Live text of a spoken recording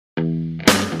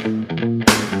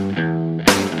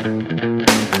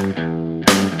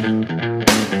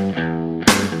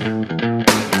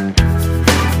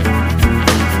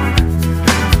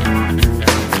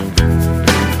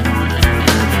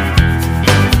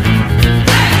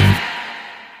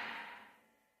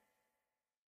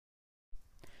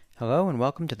Hello and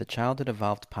welcome to the Childhood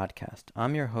Evolved podcast.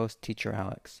 I'm your host, Teacher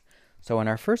Alex. So, in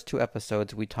our first two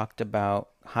episodes, we talked about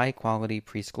high quality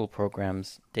preschool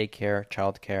programs, daycare,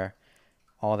 childcare,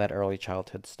 all that early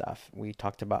childhood stuff. We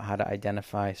talked about how to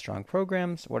identify strong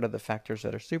programs, what are the factors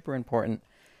that are super important,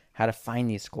 how to find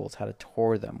these schools, how to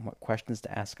tour them, what questions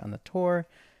to ask on the tour,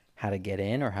 how to get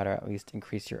in, or how to at least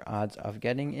increase your odds of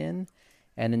getting in.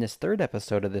 And in this third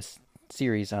episode of this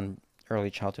series on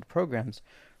early childhood programs,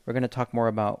 we're going to talk more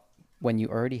about when you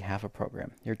already have a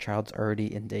program. Your child's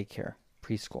already in daycare,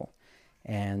 preschool,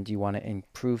 and you want to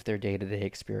improve their day-to-day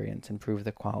experience, improve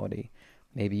the quality.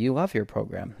 Maybe you love your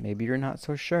program. Maybe you're not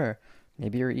so sure.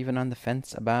 Maybe you're even on the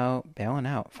fence about bailing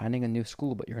out, finding a new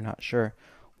school, but you're not sure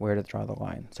where to draw the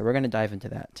line. So we're going to dive into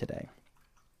that today.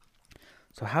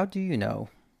 So how do you know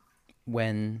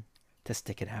when to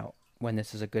stick it out, when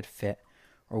this is a good fit,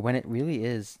 or when it really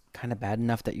is kind of bad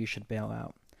enough that you should bail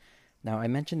out? Now, I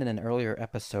mentioned in an earlier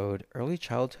episode, early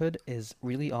childhood is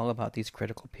really all about these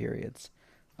critical periods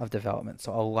of development.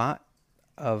 So a lot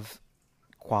of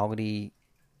quality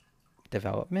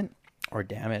development or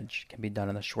damage can be done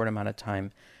in a short amount of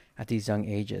time at these young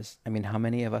ages. I mean, how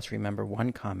many of us remember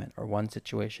one comment or one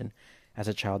situation as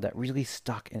a child that really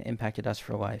stuck and impacted us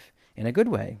for life in a good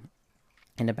way,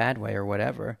 in a bad way, or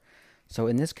whatever? So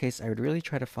in this case, I would really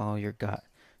try to follow your gut.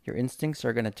 Your instincts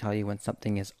are going to tell you when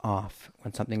something is off,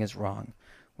 when something is wrong,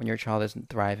 when your child isn't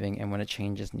thriving, and when a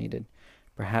change is needed.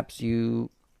 Perhaps you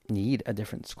need a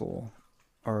different school,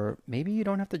 or maybe you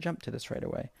don't have to jump to this right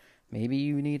away. Maybe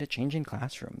you need a change in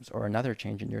classrooms or another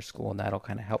change in your school, and that'll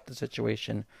kind of help the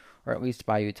situation, or at least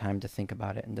buy you time to think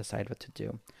about it and decide what to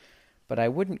do. But I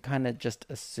wouldn't kind of just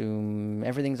assume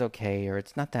everything's okay or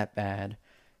it's not that bad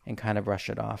and kind of brush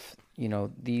it off.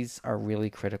 These are really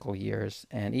critical years,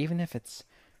 and even if it's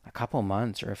a couple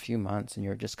months or a few months and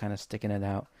you're just kind of sticking it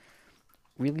out,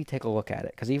 really take a look at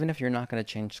it. Because even if you're not going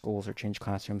to change schools or change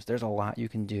classrooms, there's a lot you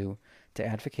can do to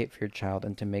advocate for your child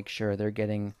and to make sure they're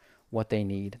getting what they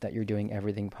need, that you're doing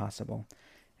everything possible.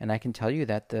 And I can tell you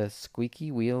that the squeaky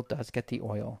wheel does get the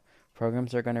oil.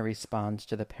 Programs are going to respond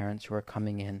to the parents who are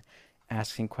coming in,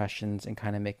 asking questions and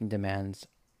kind of making demands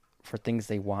for things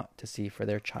they want to see for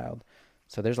their child.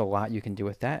 So there's a lot you can do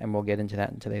with that, and we'll get into that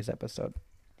in today's episode.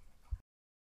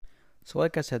 So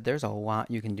like I said, there's a lot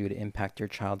you can do to impact your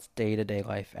child's day-to-day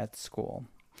life at school.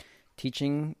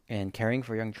 Teaching and caring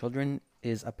for young children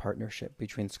is a partnership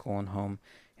between school and home.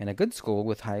 And a good school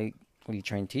with highly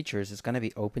trained teachers is going to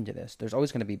be open to this. There's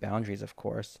always going to be boundaries, of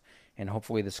course, and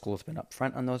hopefully the school's been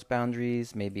upfront on those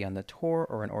boundaries, maybe on the tour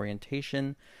or an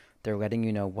orientation. They're letting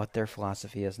you know what their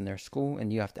philosophy is in their school,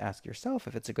 and you have to ask yourself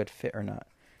if it's a good fit or not.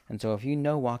 And so if you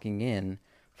know walking in,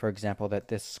 for example, that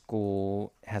this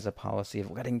school has a policy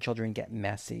of letting children get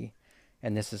messy,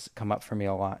 and this has come up for me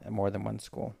a lot at more than one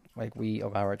school. Like, we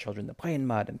allow our children to play in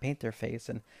mud and paint their face,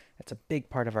 and it's a big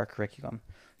part of our curriculum.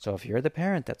 So if you're the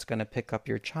parent that's going to pick up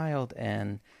your child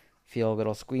and feel a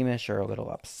little squeamish or a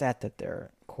little upset that they're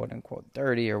quote unquote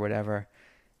dirty or whatever,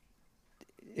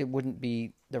 it wouldn't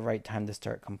be the right time to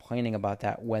start complaining about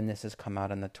that when this has come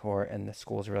out on the tour and the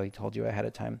school's really told you ahead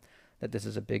of time that this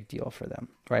is a big deal for them,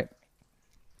 right?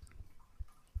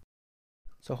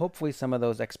 So hopefully some of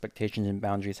those expectations and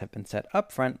boundaries have been set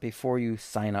up front before you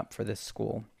sign up for this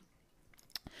school.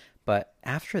 But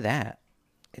after that,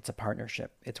 it's a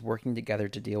partnership. It's working together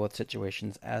to deal with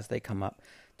situations as they come up,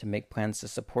 to make plans to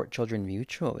support children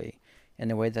mutually in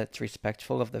a way that's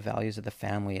respectful of the values of the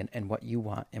family and what you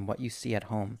want and what you see at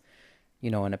home.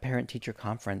 In a parent-teacher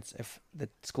conference, if the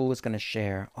school is going to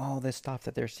share all this stuff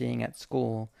that they're seeing at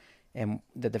school and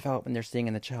the development they're seeing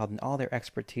in the child and all their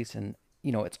expertise, and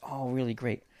it's all really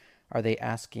great. Are they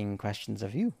asking questions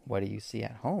of you? What do you see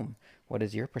at home? What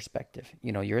is your perspective?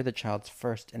 You're the child's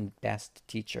first and best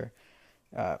teacher.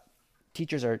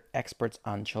 Teachers are experts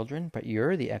on children, but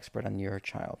you're the expert on your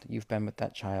child. You've been with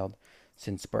that child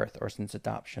since birth or since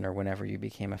adoption or whenever you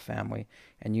became a family,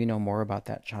 and you know more about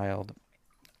that child,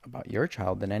 about your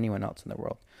child, than anyone else in the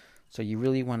world. So you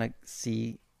really want to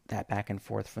see that back and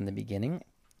forth from the beginning,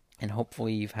 and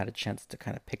hopefully you've had a chance to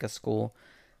kind of pick a school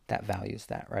that values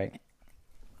that, right?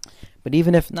 But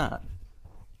even if not,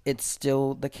 it's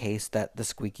still the case that the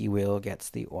squeaky wheel gets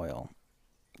the oil.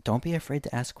 Don't be afraid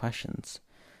to ask questions.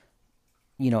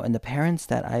 And the parents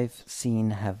that I've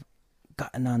seen have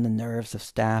gotten on the nerves of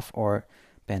staff or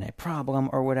been a problem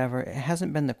or whatever, it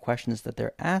hasn't been the questions that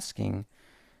they're asking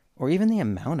or even the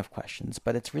amount of questions,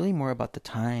 but it's really more about the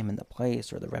time and the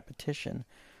place or the repetition.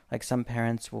 Like, some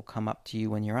parents will come up to you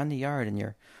when you're on the yard and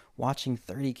you're watching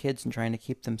 30 kids and trying to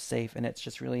keep them safe, and it's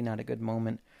just really not a good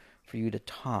moment for you to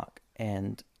talk.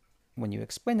 And when you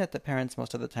explain that to parents,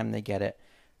 most of the time they get it.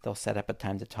 they'll set up a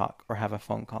time to talk or have a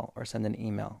phone call or send an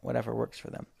email, whatever works for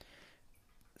them.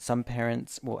 Some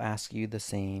parents will ask you the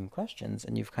same questions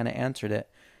and you've kind of answered it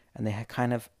and they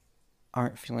kind of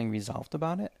aren't feeling resolved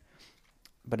about it.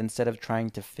 But instead of trying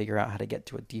to figure out how to get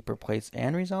to a deeper place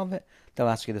and resolve it, they'll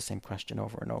ask you the same question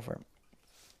over and over.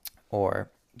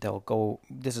 Or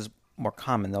this is more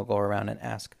common, they'll go around and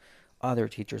ask other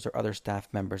teachers or other staff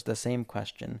members the same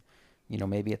question.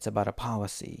 Maybe it's about a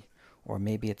policy, or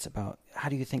maybe it's about, how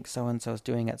do you think so-and-so is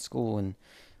doing at school, and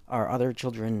are other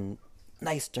children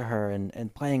nice to her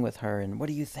and playing with her, and what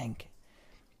do you think?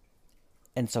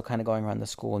 And so kind of going around the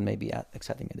school and maybe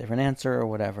accepting a different answer or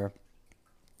whatever.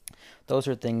 Those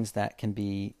are things that can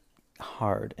be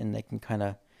hard, and they can kind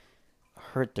of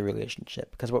hurt the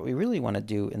relationship, because what we really want to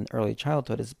do in early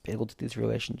childhood is build these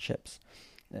relationships.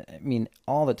 I mean,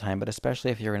 all the time, but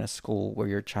especially if you're in a school where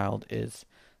your child is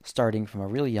starting from a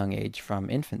really young age, from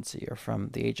infancy or from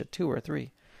the age of 2 or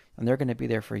 3, and they're going to be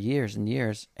there for years and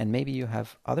years, and maybe you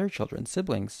have other children,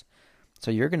 siblings,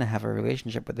 so you're going to have a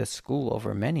relationship with this school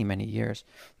over many, many years.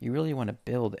 You really want to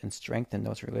build and strengthen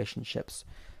those relationships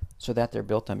so that they're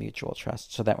built on mutual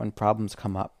trust, so that when problems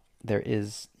come up, there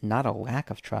is not a lack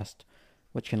of trust,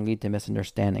 which can lead to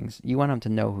misunderstandings. You want them to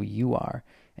know who you are,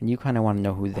 and you kind of want to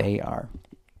know who they are.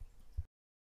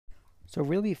 So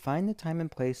really find the time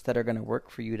and place that are going to work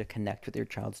for you to connect with your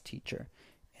child's teacher.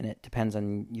 And it depends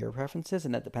on your preferences,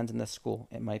 and that depends on the school.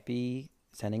 It might be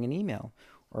sending an email,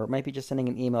 or it might be just sending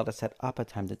an email to set up a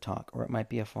time to talk, or it might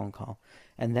be a phone call.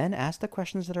 And then ask the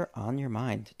questions that are on your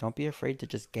mind. Don't be afraid to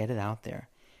just get it out there.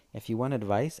 If you want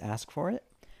advice, ask for it.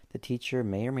 The teacher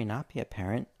may or may not be a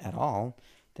parent at all.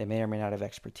 They may or may not have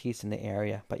expertise in the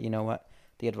area, but you know what?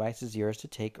 The advice is yours to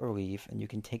take or leave, and you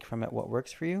can take from it what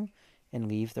works for you and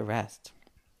leave the rest.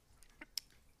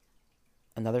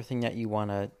 Another thing that you want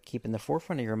to keep in the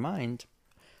forefront of your mind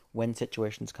when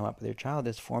situations come up with your child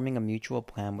is forming a mutual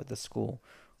plan with the school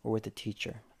or with the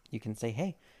teacher. You can say,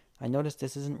 hey, I noticed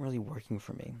this isn't really working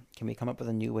for me. Can we come up with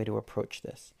a new way to approach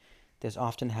this? This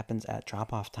often happens at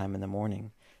drop-off time in the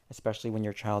morning, especially when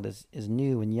your child is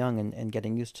new and young and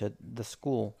getting used to the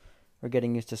school, or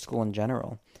getting used to school in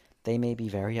general. They may be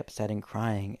very upset and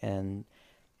crying, and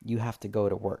you have to go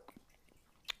to work.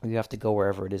 You have to go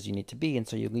wherever it is you need to be, and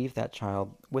so you leave that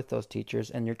child with those teachers,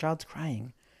 and your child's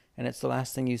crying, and it's the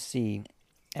last thing you see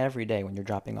every day when you're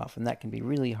dropping off, and that can be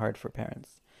really hard for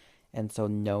parents. And so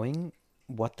knowing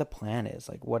what the plan is,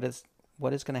 like what is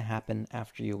going to happen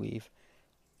after you leave,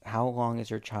 how long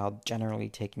is your child generally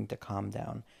taking to calm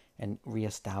down and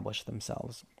reestablish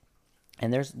themselves?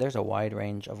 And there's a wide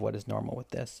range of what is normal with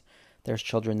this. There's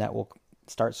children that will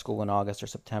start school in August or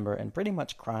September and pretty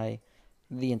much cry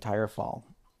the entire fall.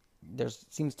 There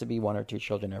seems to be 1 or 2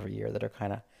 children every year that are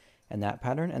kind of in that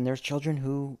pattern. And there's children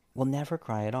who will never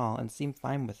cry at all and seem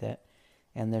fine with it.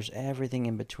 And there's everything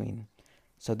in between.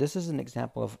 So this is an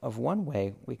example of one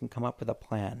way we can come up with a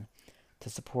plan to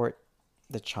support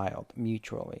the child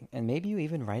mutually. And maybe you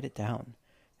even write it down.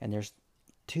 And there's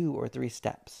 2 or 3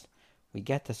 steps. We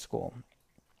get to school.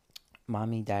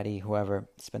 Mommy, daddy, whoever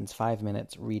spends 5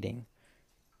 minutes reading.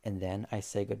 And then I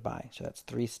say goodbye. So that's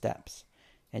 3 steps.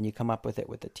 And you come up with it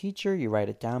with the teacher. You write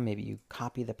it down. Maybe you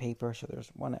copy the paper. So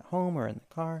there's one at home or in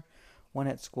the car, one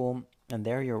at school. And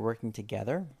there you're working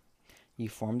together. You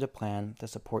formed a plan to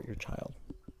support your child.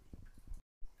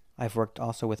 I've worked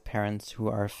also with parents who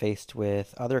are faced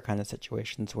with other kinds of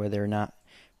situations where they're not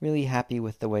really happy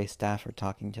with the way staff are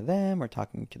talking to them or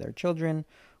talking to their children,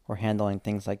 or handling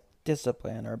things like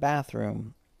discipline or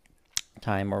bathroom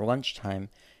time or lunchtime.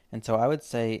 And so I would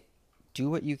say,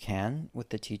 do what you can with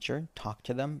the teacher, talk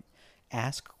to them,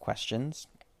 ask questions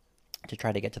to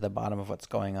try to get to the bottom of what's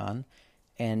going on.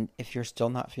 And if you're still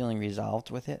not feeling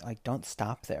resolved with it, don't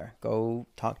stop there. Go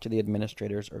talk to the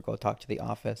administrators or go talk to the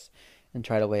office and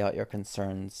try to lay out your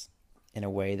concerns in a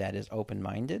way that is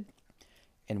open-minded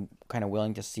and kind of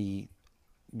willing to see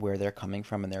where they're coming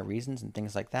from and their reasons and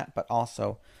things like that. But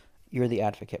also, you're the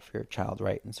advocate for your child,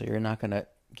 right? And so you're not going to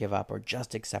give up or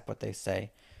just accept what they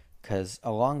say, because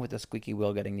along with the squeaky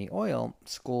wheel getting the oil,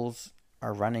 schools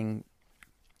are running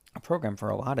a program for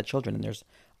a lot of children, and there's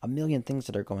a million things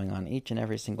that are going on each and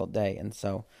every single day. And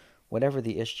so whatever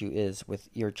the issue is with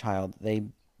your child, they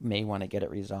may want to get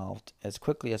it resolved as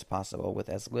quickly as possible with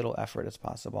as little effort as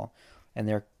possible.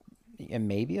 And it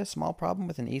may be a small problem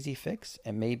with an easy fix.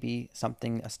 It may be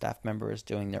something a staff member is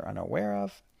doing they're unaware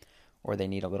of, or they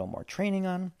need a little more training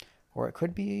on, or it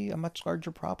could be a much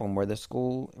larger problem where the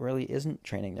school really isn't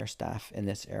training their staff in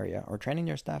this area or training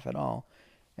their staff at all.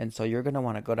 And so you're going to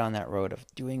want to go down that road of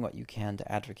doing what you can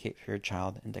to advocate for your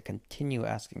child and to continue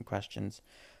asking questions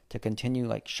to continue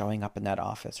like showing up in that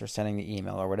office or sending the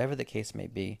email or whatever the case may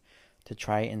be to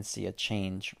try and see a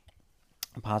change,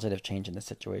 a positive change in the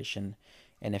situation.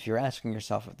 And if you're asking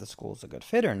yourself if the school is a good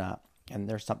fit or not, and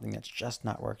there's something that's just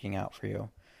not working out for you,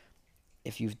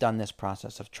 if you've done this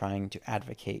process of trying to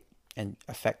advocate and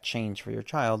affect change for your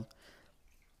child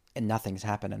and nothing's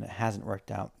happened and it hasn't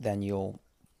worked out, then you'll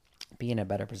be in a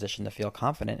better position to feel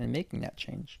confident in making that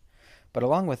change. But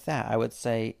along with that, I would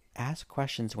say ask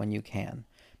questions when you can.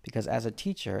 Because as a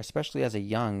teacher, especially as a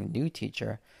young, new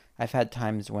teacher, I've had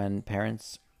times when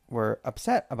parents were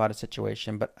upset about a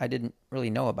situation, but I didn't really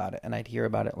know about it, and I'd hear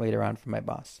about it later on from my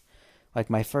boss.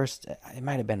 Like it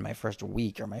might have been my first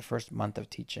week or my first month of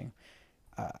teaching.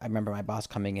 I remember my boss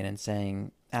coming in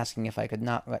and asking if I could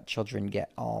not let children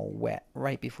get all wet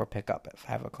right before pickup at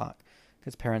 5 o'clock,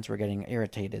 because parents were getting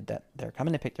irritated that they're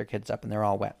coming to pick their kids up and they're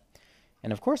all wet.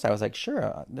 And of course I was like,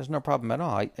 sure, there's no problem at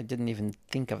all. I didn't even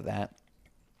think of that.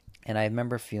 And I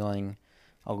remember feeling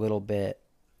a little bit,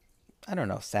 I don't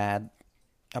know, sad,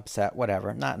 upset,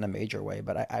 whatever, not in a major way,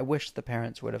 but I wish the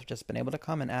parents would have just been able to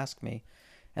come and ask me,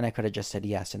 and I could have just said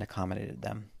yes and accommodated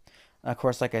them. Of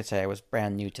course, like I say, I was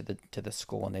brand new to the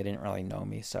school, and they didn't really know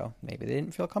me, so maybe they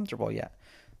didn't feel comfortable yet,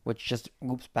 which just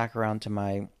loops back around to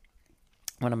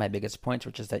one of my biggest points,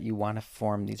 which is that you want to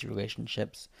form these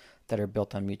relationships that are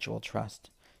built on mutual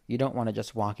trust. You don't want to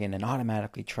just walk in and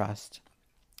automatically trust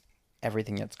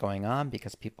everything that's going on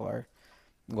because people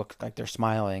look like they're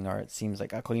smiling or it seems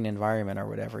like a clean environment or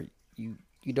whatever. You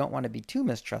don't want to be too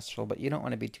mistrustful, but you don't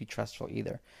want to be too trustful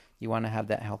either. You want to have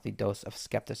that healthy dose of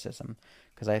skepticism,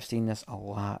 because I've seen this a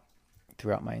lot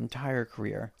throughout my entire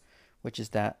career, which is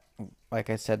that, like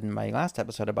I said in my last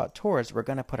episode about tours, we're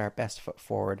going to put our best foot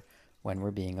forward when we're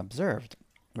being observed.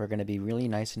 We're going to be really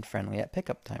nice and friendly at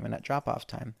pickup time and at drop-off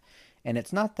time. And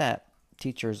it's not that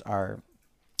teachers are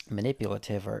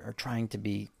manipulative or trying to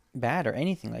be bad or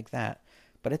anything like that,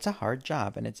 but it's a hard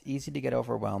job, and it's easy to get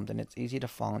overwhelmed, and it's easy to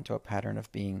fall into a pattern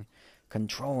of being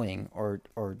controlling or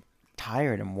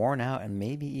tired and worn out and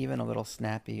maybe even a little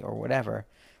snappy or whatever.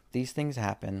 These things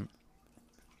happen,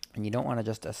 and you don't want to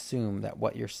just assume that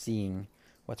what you're seeing,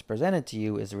 what's presented to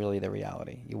you, is really the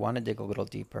reality. You want to dig a little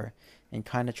deeper and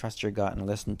kind of trust your gut and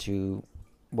listen to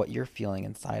what you're feeling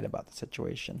inside about the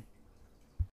situation.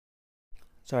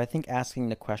 So I think asking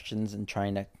the questions and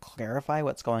trying to clarify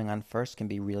what's going on first can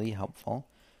be really helpful,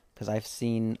 because I've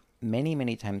seen many,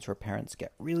 many times where parents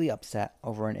get really upset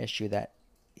over an issue that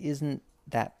isn't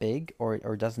that big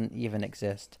or doesn't even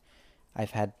exist.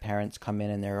 I've had parents come in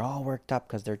and they're all worked up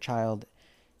because their child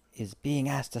is being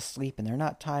asked to sleep and they're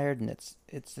not tired, and it's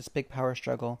this big power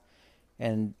struggle,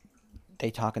 and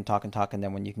they talk and talk and talk, and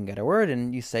then when you can get a word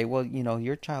and you say, well,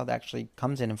 your child actually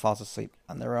comes in and falls asleep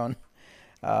on their own.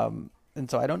 And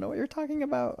so I don't know what you're talking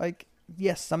about. Like,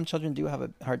 yes, some children do have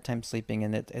a hard time sleeping,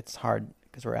 and it's hard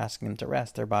because we're asking them to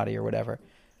rest their body or whatever,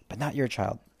 but not your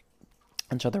child.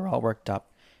 And so they're all worked up.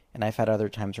 And I've had other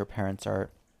times where parents are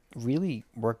really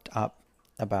worked up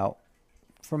about,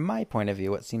 from my point of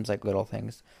view, it seems like little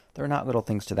things. They're not little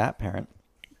things to that parent.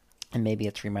 And maybe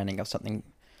it's reminding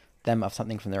them of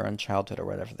something from their own childhood or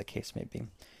whatever the case may be.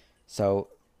 So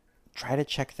try to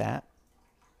check that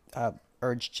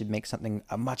urge to make something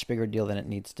a much bigger deal than it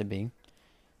needs to be.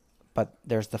 But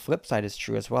there's the flip side is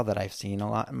true as well that I've seen a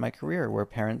lot in my career, where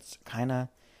parents kind of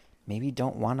maybe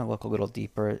don't want to look a little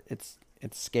deeper. It's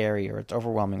scary or it's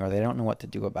overwhelming or they don't know what to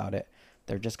do about it.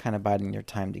 They're just kind of biding their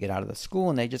time to get out of the school,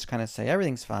 and they just kind of say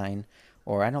everything's fine,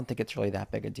 or I don't think it's really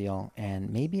that big a deal.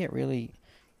 And maybe it really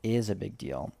is a big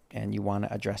deal and you want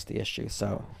to address the issue.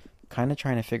 So kind of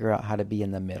trying to figure out how to be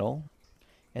in the middle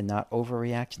and not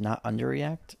overreact, not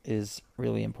underreact is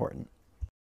really important.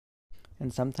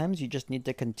 And sometimes you just need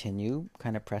to continue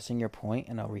kind of pressing your point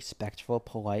in a respectful,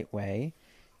 polite way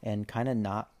and kind of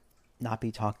not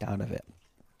be talked out of it.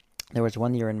 There was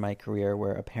one year in my career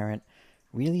where a parent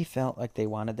really felt like they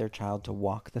wanted their child to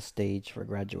walk the stage for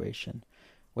graduation,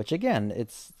 which again,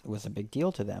 it was a big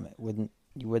deal to them.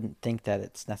 You wouldn't think that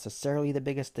it's necessarily the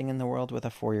biggest thing in the world with a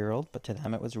 4-year-old, but to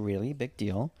them it was really a big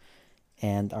deal.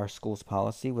 And our school's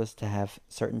policy was to have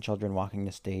certain children walking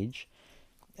the stage.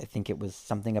 I think it was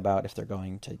something about if they're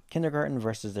going to kindergarten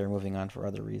versus they're moving on for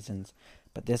other reasons.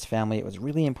 But this family, it was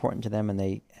really important to them, and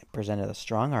they presented a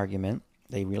strong argument.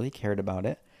 They really cared about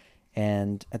it.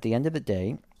 And at the end of the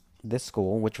day, this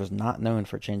school, which was not known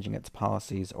for changing its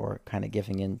policies or kind of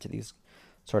giving in to these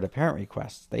sort of parent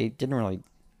requests, they didn't really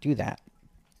do that.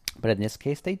 But in this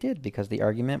case, they did, because the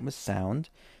argument was sound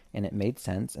and it made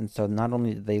sense. And so not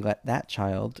only did they let that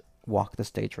child walk the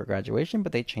stage for graduation,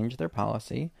 but they changed their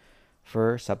policy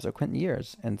for subsequent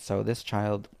years. And so this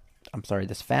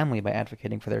family, by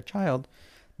advocating for their child,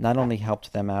 not only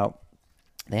helped them out,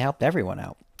 they helped everyone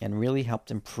out and really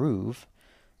helped improve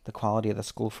the quality of the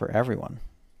school for everyone.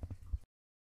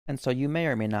 And so you may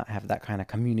or may not have that kind of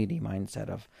community mindset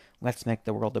of, let's make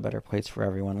the world a better place for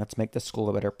everyone. Let's make the school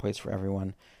a better place for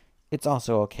everyone. It's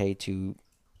also okay to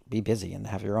be busy and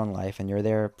have your own life, and you're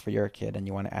there for your kid and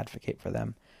you want to advocate for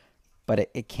them. But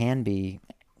it can be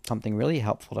something really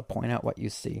helpful to point out what you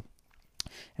see,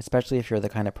 especially if you're the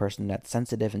kind of person that's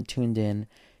sensitive and tuned in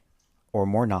or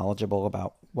more knowledgeable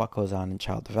about what goes on in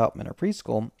child development or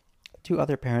preschool, to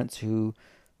other parents who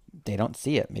they don't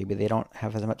see it. Maybe they don't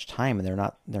have as much time, and they're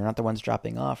not the ones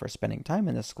dropping off or spending time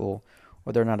in the school,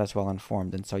 or they're not as well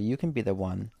informed. And so you can be the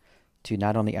one to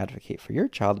not only advocate for your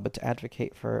child, but to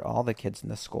advocate for all the kids in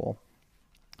the school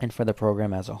and for the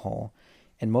program as a whole.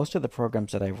 And most of the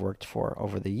programs that I've worked for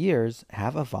over the years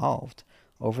have evolved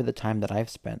over the time that I've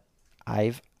spent.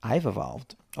 I've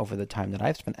evolved over the time that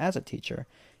I've spent as a teacher.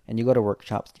 And you go to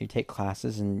workshops, you take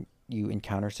classes, and you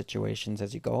encounter situations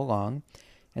as you go along.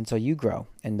 And so you grow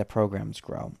and the programs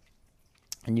grow.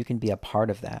 And you can be a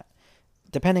part of that,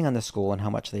 depending on the school and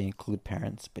how much they include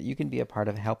parents. But you can be a part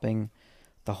of helping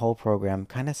the whole program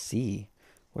kind of see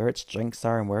where its strengths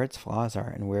are and where its flaws are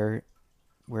and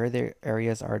where their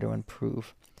areas are to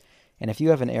improve. And if you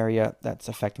have an area that's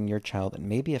affecting your child and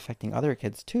maybe affecting other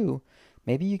kids too,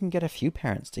 maybe you can get a few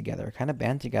parents together, kind of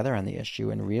band together on the issue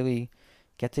and really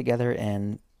get together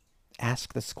and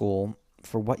ask the school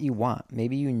for what you want.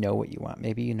 Maybe you know what you want.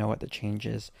 Maybe you know what the change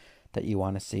is that you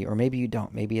want to see, or maybe you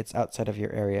don't. Maybe it's outside of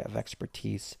your area of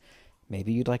expertise.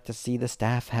 Maybe you'd like to see the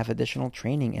staff have additional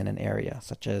training in an area,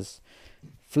 such as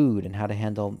food and how to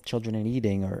handle children in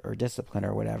eating or discipline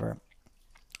or whatever.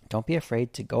 Don't be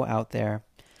afraid to go out there.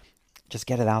 Just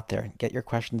get it out there. Get your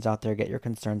questions out there. Get your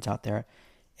concerns out there.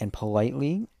 And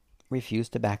politely refuse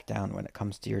to back down when it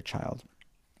comes to your child.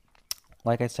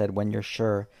 Like I said, when you're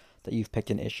sure that you've picked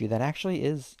an issue that actually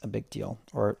is a big deal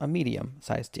or a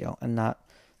medium-sized deal and not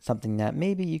something that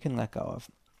maybe you can let go of.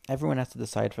 Everyone has to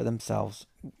decide for themselves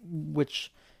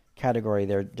which category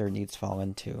their needs fall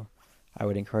into. I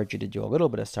would encourage you to do a little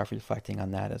bit of self-reflecting on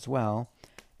that as well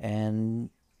and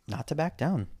not to back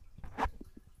down.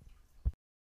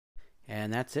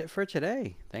 And that's it for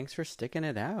today. Thanks for sticking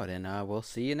it out, and we'll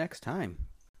see you next time.